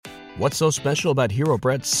What's so special about Hero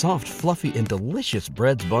Bread's soft, fluffy, and delicious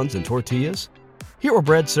breads, buns, and tortillas? Hero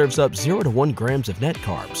Bread serves up 0 to 1 grams of net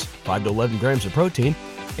carbs, 5 to 11 grams of protein,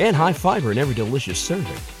 and high fiber in every delicious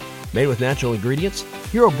serving. Made with natural ingredients,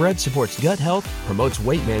 Hero Bread supports gut health, promotes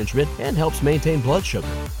weight management, and helps maintain blood sugar.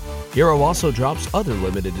 Hero also drops other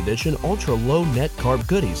limited edition ultra-low net carb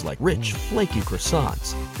goodies like rich, flaky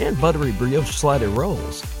croissants and buttery brioche slider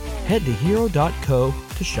rolls. Head to hero.co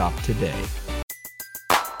to shop today.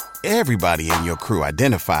 Everybody in your crew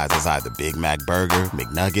identifies as either Big Mac Burger,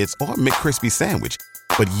 McNuggets, or McCrispy Sandwich.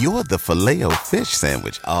 But you're the Filet-O-Fish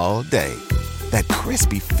Sandwich all day. That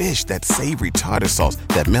crispy fish, that savory tartar sauce,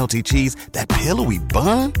 that melty cheese, that pillowy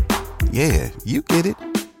bun. Yeah, you get it.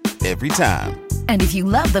 Every time. And if you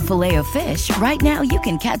love the Filet-O-Fish, right now you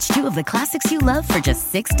can catch 2 of the classics you love for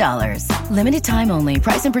just $6. Limited time only.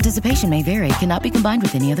 Price and participation may vary. Cannot be combined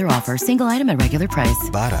with any other offer. Single item at regular price.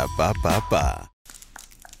 Ba-da-ba-ba-ba.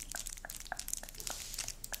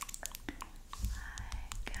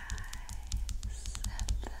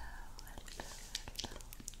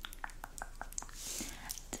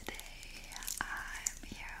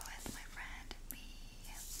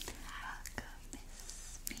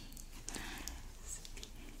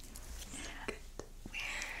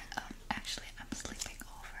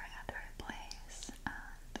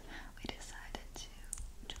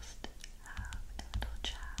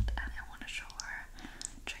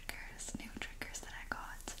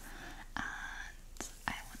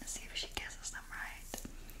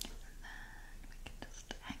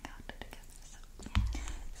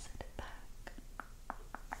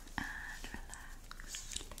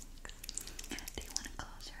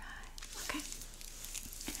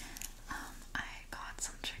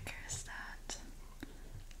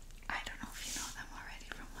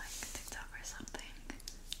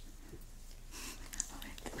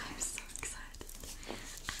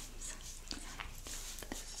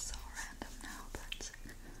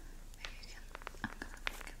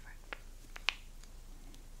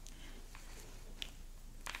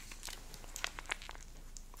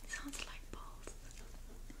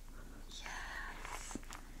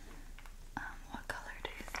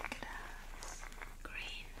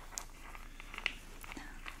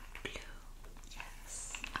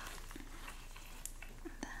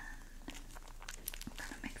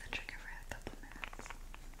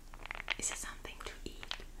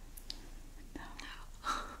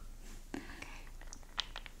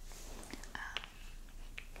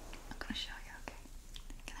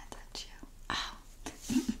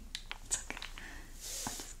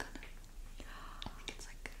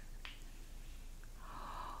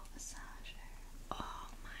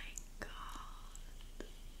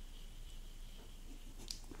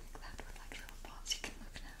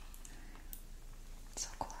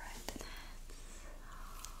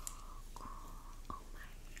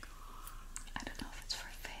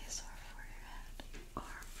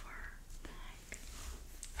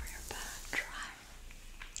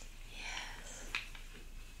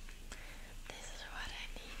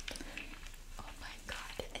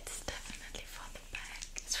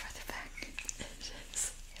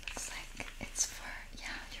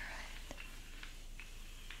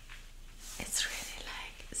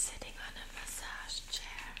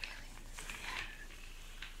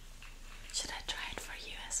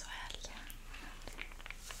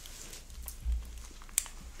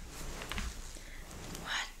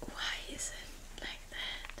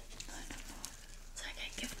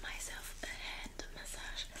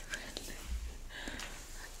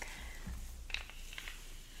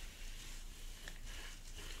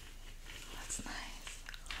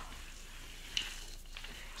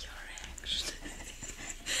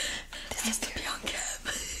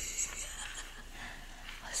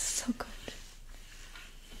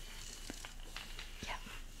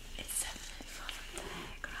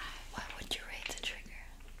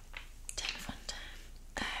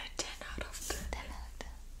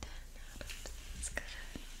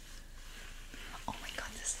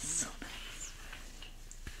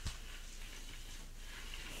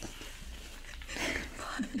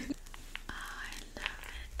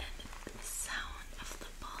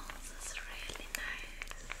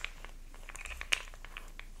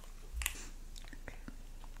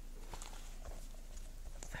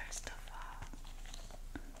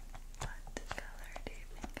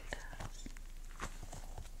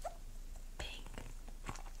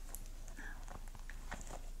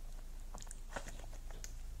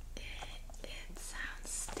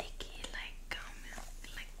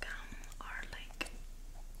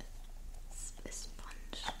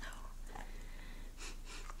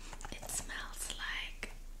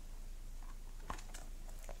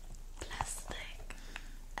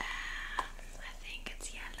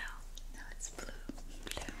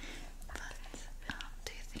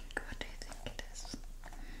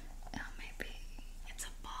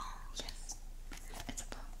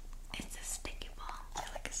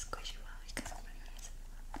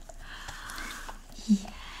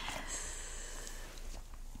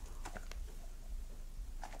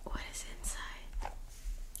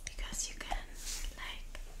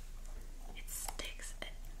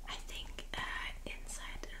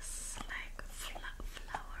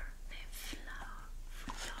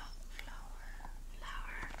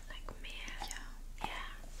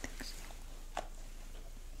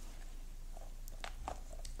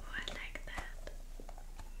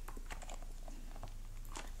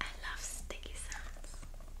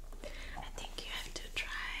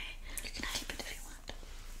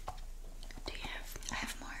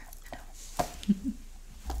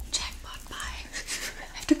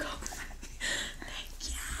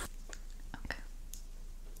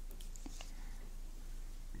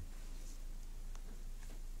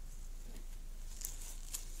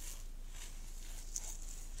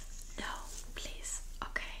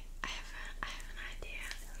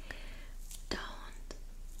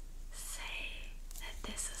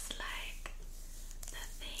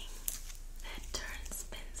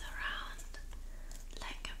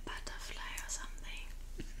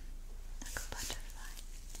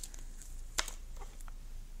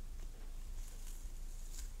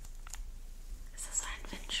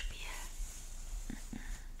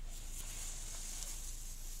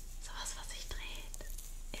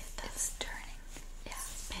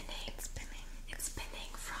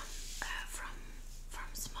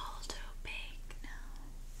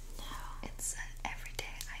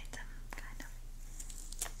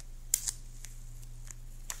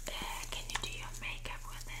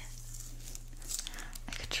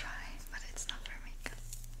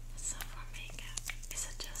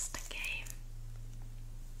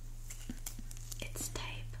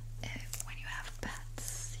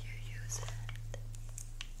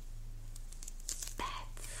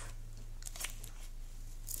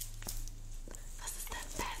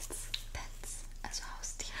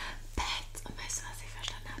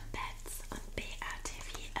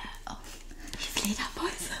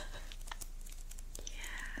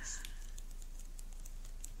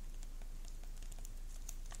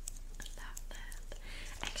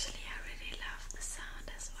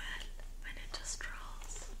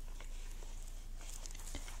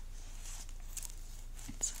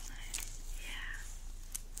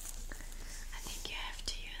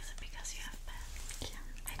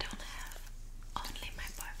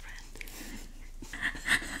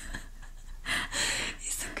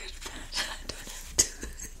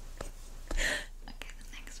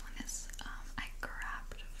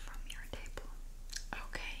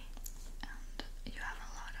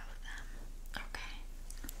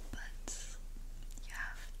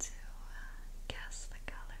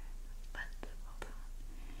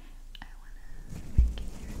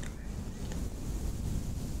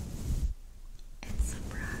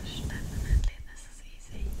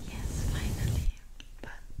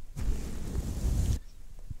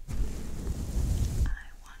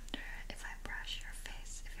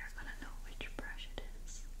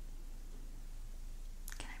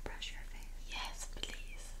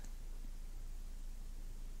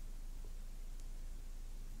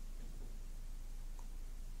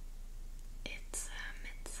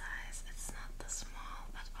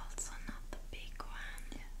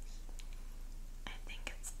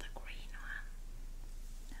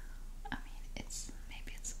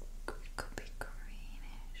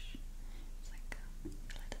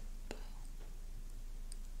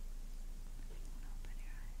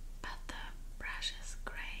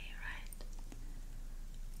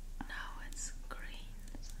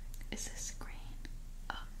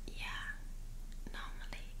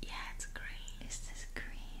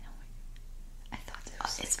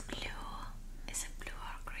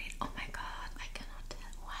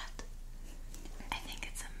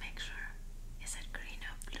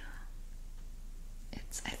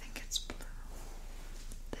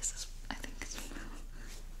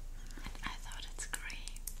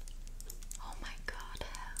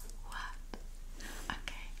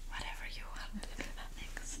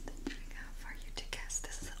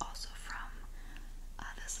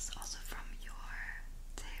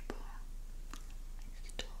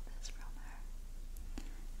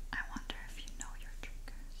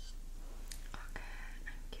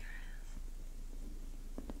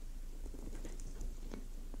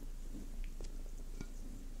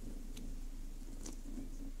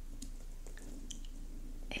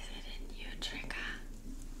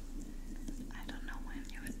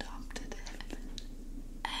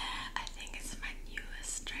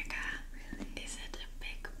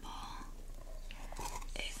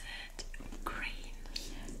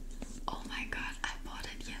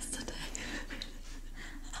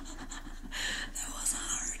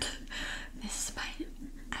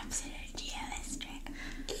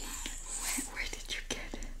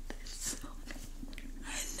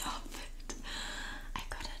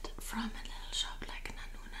 from a little shop like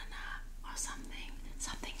Nanunana or something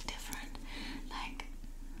different, like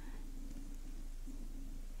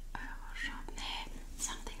shop,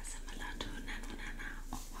 something similar to Nanunana.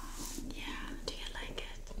 Oh wow. Yeah, do you like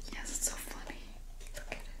it? Yes, it's so funny.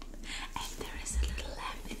 Look at it. And there is a little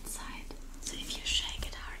lamp inside, so if you shake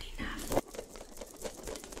it hard enough,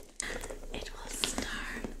 it will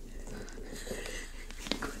start.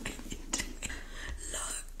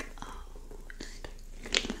 Look. Oh,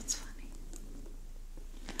 that's funny.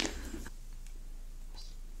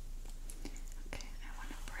 Okay, I want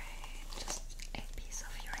to braid just a piece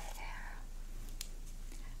of your hair.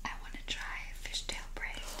 I want to try fishtail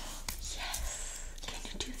braid. yes. Can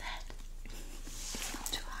you do that? It's not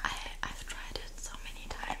too hard. I've tried it so many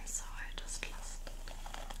times, so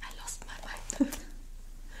I lost my mind.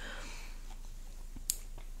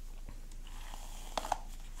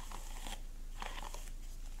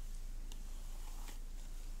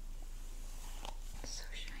 So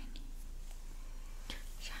shiny.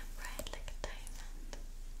 Shine bright like a diamond.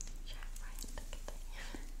 Shine bright like a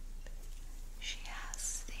diamond. She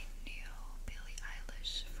has the new Billie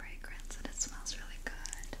Eilish fragrance and it smells really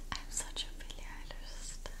good. I'm such a Billie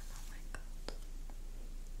Eilish stan. Oh my god.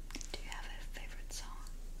 Do you have a favorite song?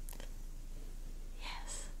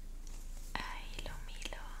 Yes. Hilo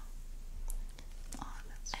Milo. Oh,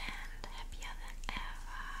 that's And Happier Than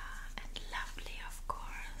Ever. And Lovely, of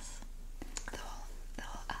course. the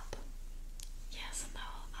whole album. Yes, the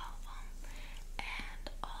whole album. And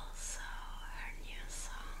also her new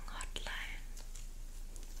song, Hotline.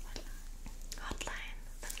 Hotline,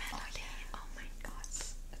 the melody. Oh my god.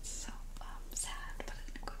 It's so sad, but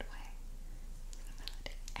in a good way. The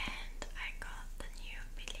melody. And I got the new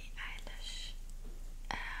Billie Eilish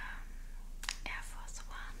Air Force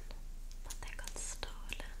One, but they got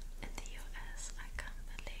stolen in the US. I can't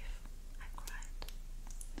believe I cried.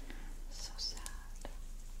 So sad.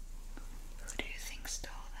 Who do you think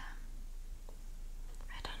stole them?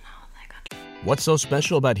 I don't know, they got What's so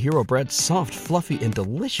special about Hero Bread's soft, fluffy, and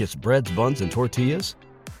delicious breads, buns, and tortillas?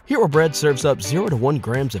 Hero Bread serves up 0 to 1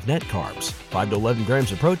 grams of net carbs, 5 to 11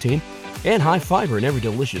 grams of protein, and high fiber in every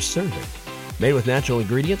delicious serving. Made with natural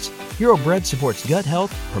ingredients, Hero Bread supports gut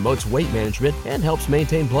health, promotes weight management, and helps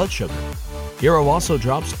maintain blood sugar. Hero also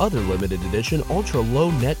drops other limited edition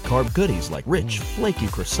ultra-low net carb goodies like rich, flaky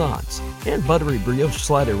croissants and buttery brioche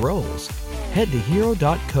slider rolls. Head to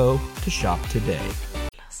hero.co to shop today.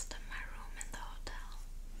 lost in my room in the hotel.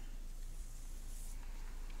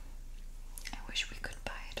 I wish we could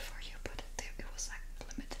buy it for you, but it was like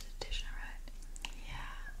limited edition, right?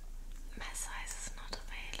 Yeah, my size is not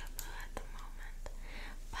available at the moment,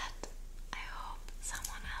 but I hope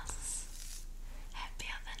someone else is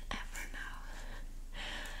happier than ever now.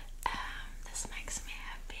 This makes me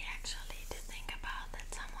happy actually to think about that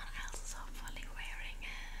someone else is hopefully wearing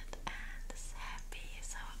it and is happy.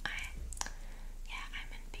 So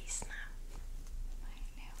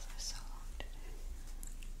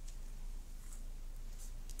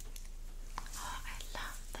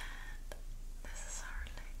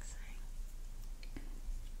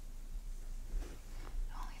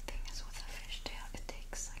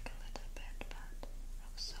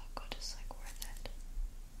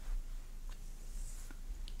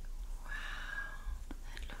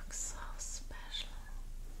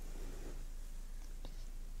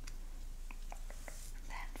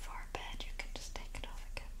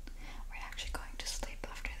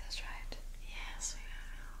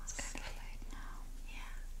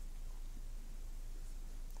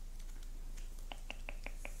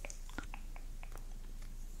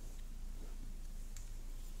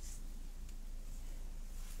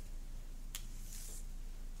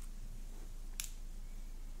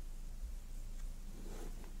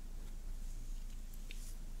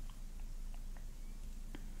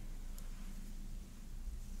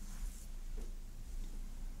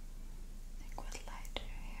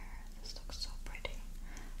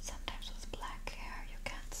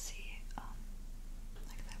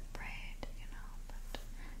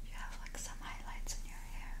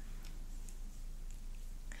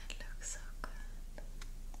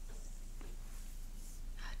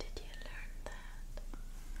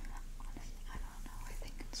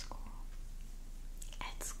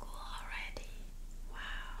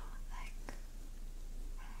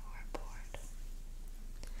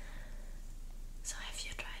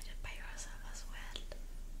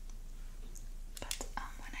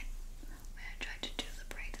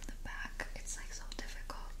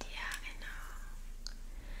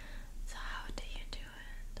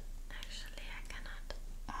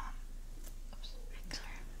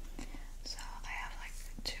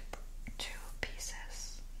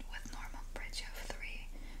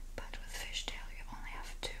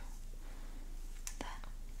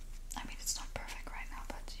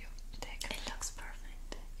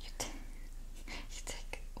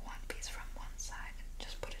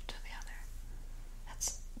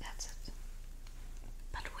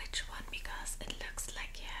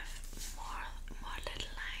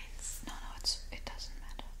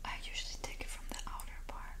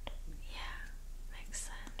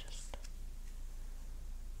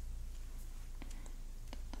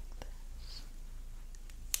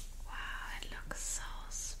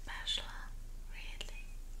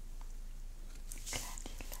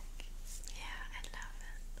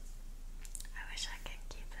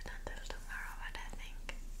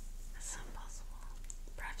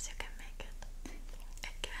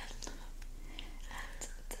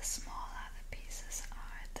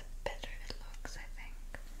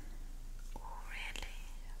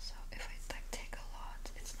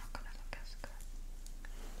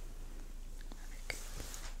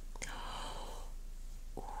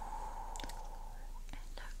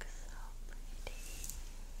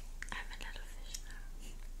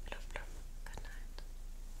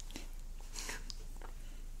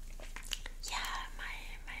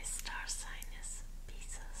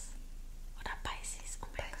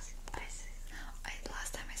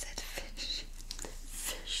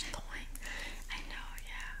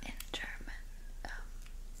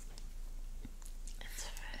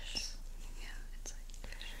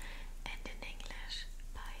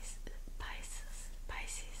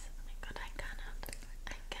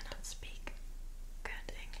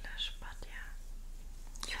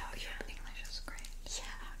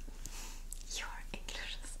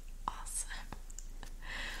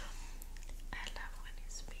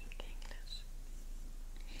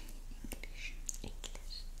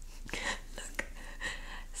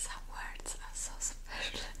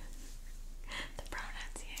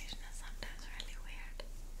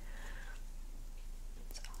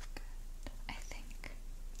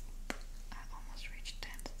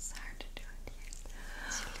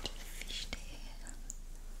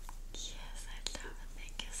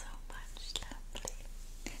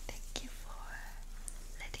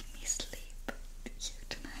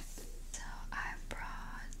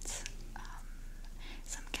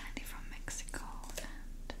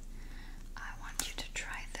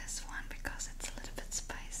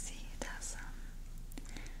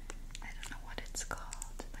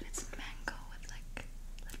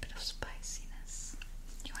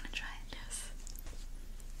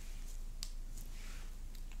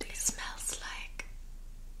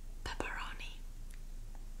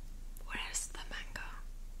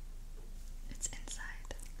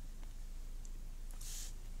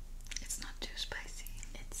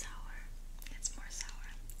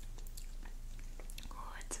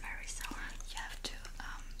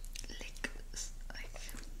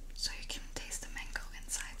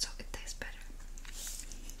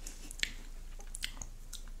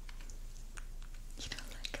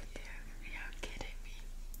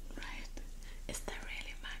Is there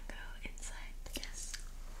really mango inside? Yes.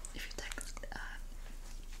 If you take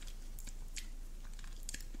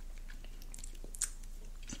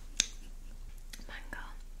mango,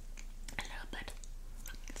 a little bit.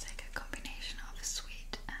 it's like a combination of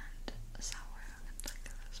sweet and sour and like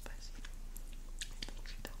spicy.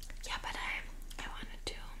 Yeah, but I wanted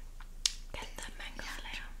to get the mango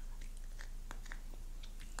flavor.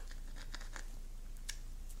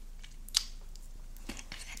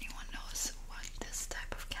 If anyone knows what this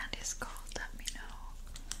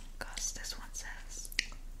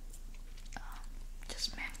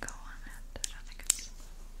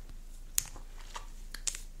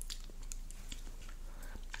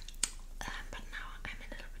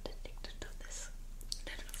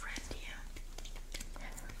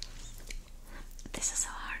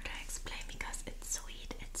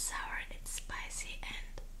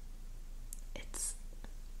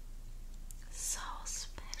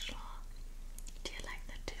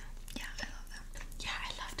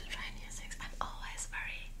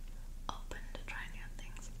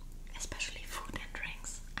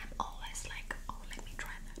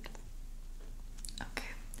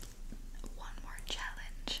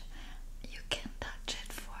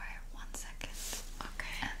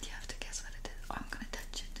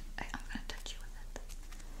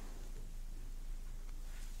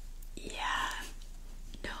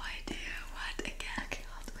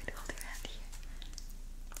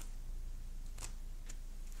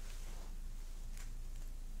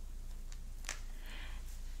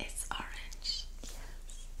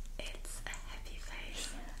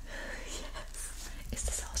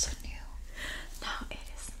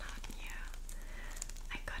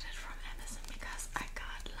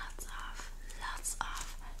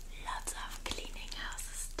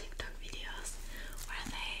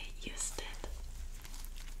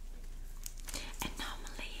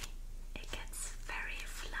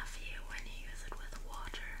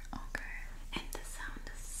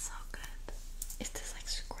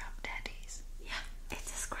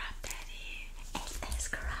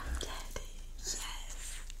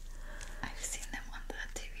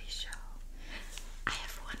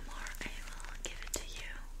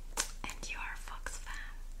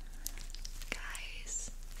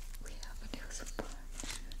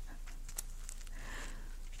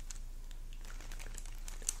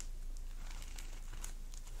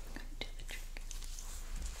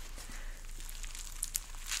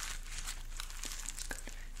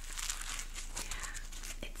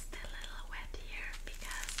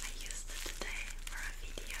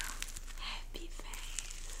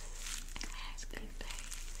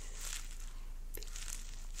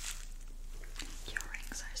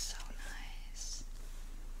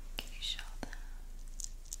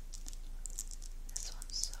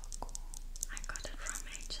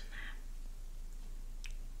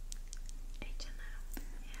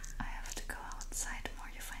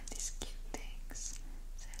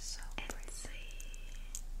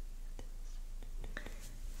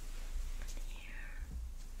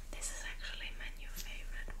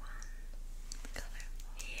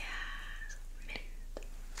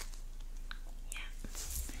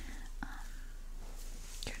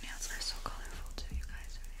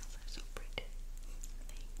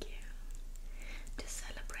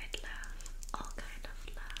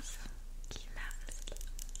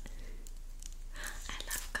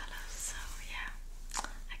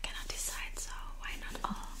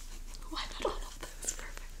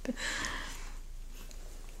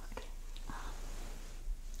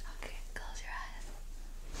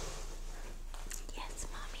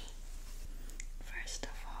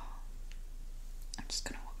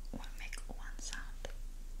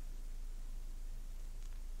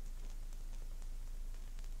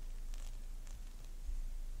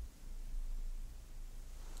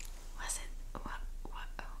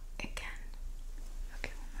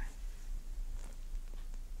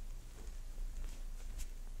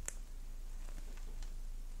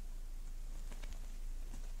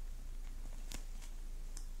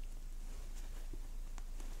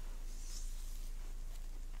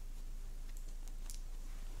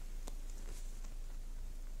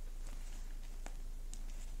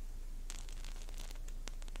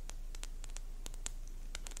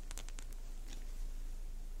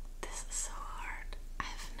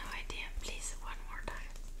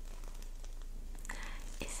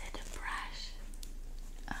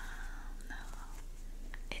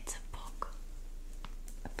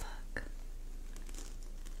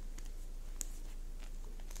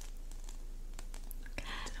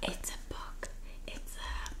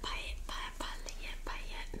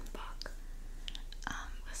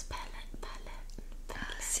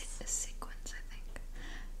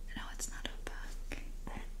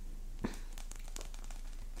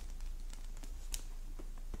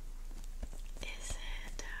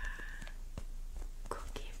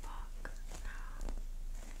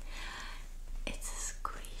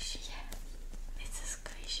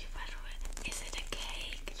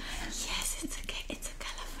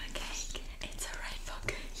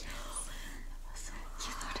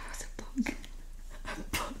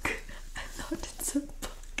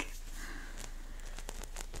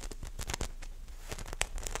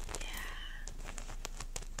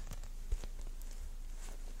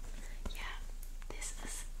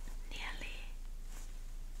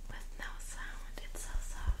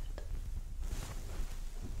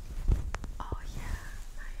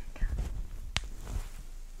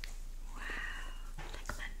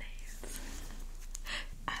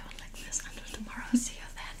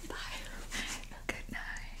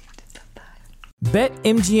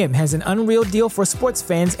BetMGM has an unreal deal for sports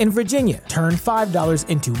fans in Virginia. Turn $5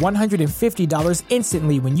 into $150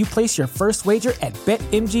 instantly when you place your first wager at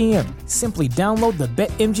BetMGM. Simply download the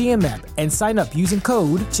BetMGM app and sign up using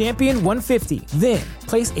code Champion150. Then,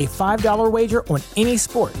 place a $5 wager on any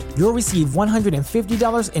sport. You'll receive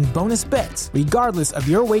 $150 in bonus bets, regardless of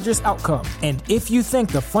your wager's outcome. And if you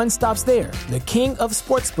think the fun stops there, the king of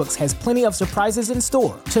sportsbooks has plenty of surprises in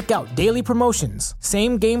store. Check out daily promotions,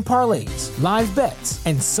 same-game parlays, live bets,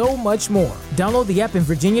 and so much more. Download the app in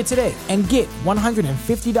Virginia today and get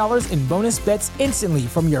 $150 in bonus bets instantly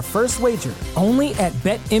from your first wager. Only at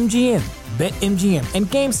BetMGM. BetMGM and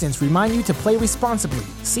GameSense remind you to play responsibly.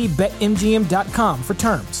 See BetMGM.com for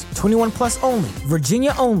terms. 21 plus only.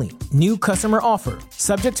 Virginia only. New customer offer.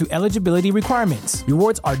 Subject to eligibility requirements.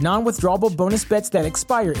 Rewards are non-withdrawable bonus bets that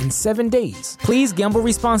expire in 7 days. Please gamble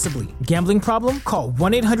responsibly. Gambling problem? Call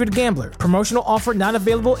 1-800-GAMBLER. Promotional offer not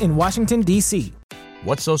available in Washington, D.C.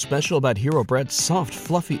 What's so special about Hero Bread's soft,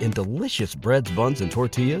 fluffy, and delicious breads, buns, and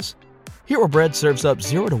tortillas? Hero Bread serves up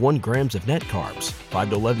 0 to 1 grams of net carbs,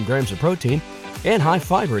 5 to 11 grams of protein, and high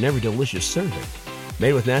fiber in every delicious serving.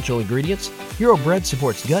 Made with natural ingredients, Hero Bread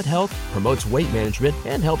supports gut health, promotes weight management,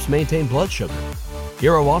 and helps maintain blood sugar.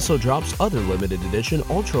 Hero also drops other limited edition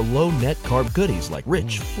ultra-low net carb goodies like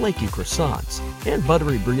rich, flaky croissants and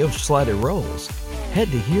buttery brioche slider rolls. Head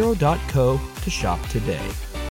to hero.co to shop today.